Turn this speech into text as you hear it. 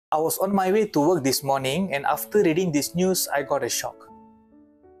I was on my way to work this morning, and after reading this news, I got a shock.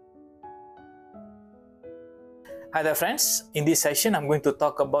 Hi there friends, in this session I'm going to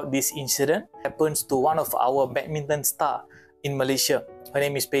talk about this incident that happens to one of our badminton star in Malaysia. Her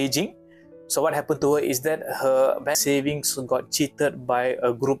name is Pei Jing. So what happened to her is that her bank savings got cheated by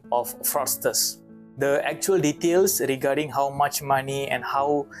a group of fraudsters. The actual details regarding how much money and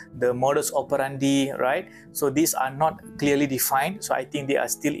how the modus operandi, right? So these are not clearly defined. So I think they are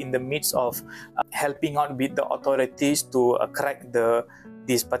still in the midst of helping out with the authorities to crack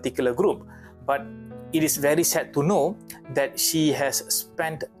this particular group. But it is very sad to know that she has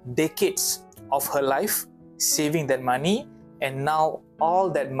spent decades of her life saving that money, and now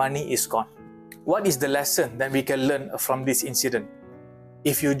all that money is gone. What is the lesson that we can learn from this incident?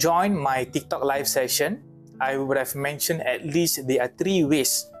 If you join my TikTok live session, I would have mentioned at least there are 3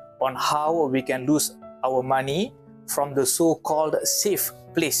 ways on how we can lose our money from the so-called safe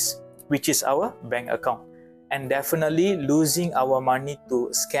place, which is our bank account. And definitely losing our money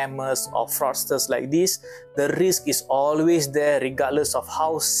to scammers or fraudsters like this, the risk is always there regardless of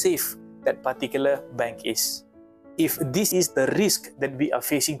how safe that particular bank is. If this is the risk that we are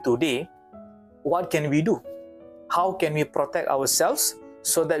facing today, what can we do? How can we protect ourselves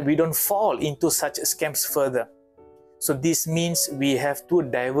so that we don't fall into such scams further? So this means we have to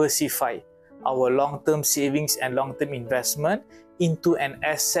diversify our long-term savings and long-term investment into an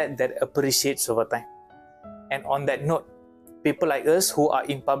asset that appreciates over time. And on that note, people like us who are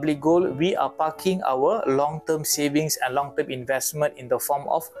in public gold, we are parking our long-term savings and long-term investment in the form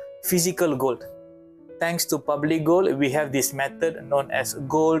of physical gold. Thanks to public gold, we have this method known as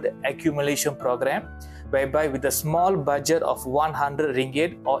gold accumulation program, whereby with a small budget of 100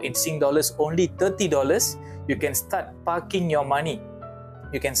 ringgit or in Sing dollars only $30, you can start parking your money.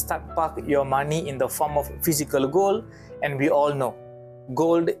 You can start park your money in the form of physical gold, and we all know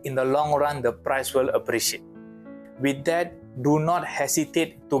gold in the long run the price will appreciate. With that, do not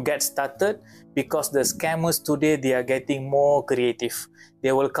hesitate to get started, because the scammers today, they are getting more creative.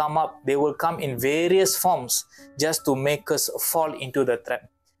 They will come in various forms just to make us fall into the trap.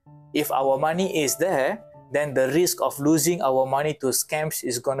 If our money is there, then the risk of losing our money to scams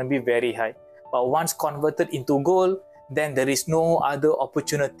is going to be very high. But once converted into gold, then there is no other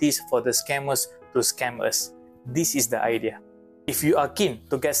opportunities for the scammers to scam us. This is the idea. If you are keen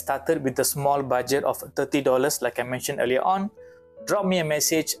to get started with a small budget of $30 like I mentioned earlier on, drop me a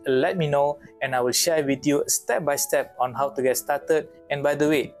message, let me know, and I will share with you step by step on how to get started. And by the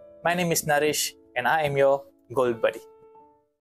way, my name is Naresh and I am your Gold Buddy.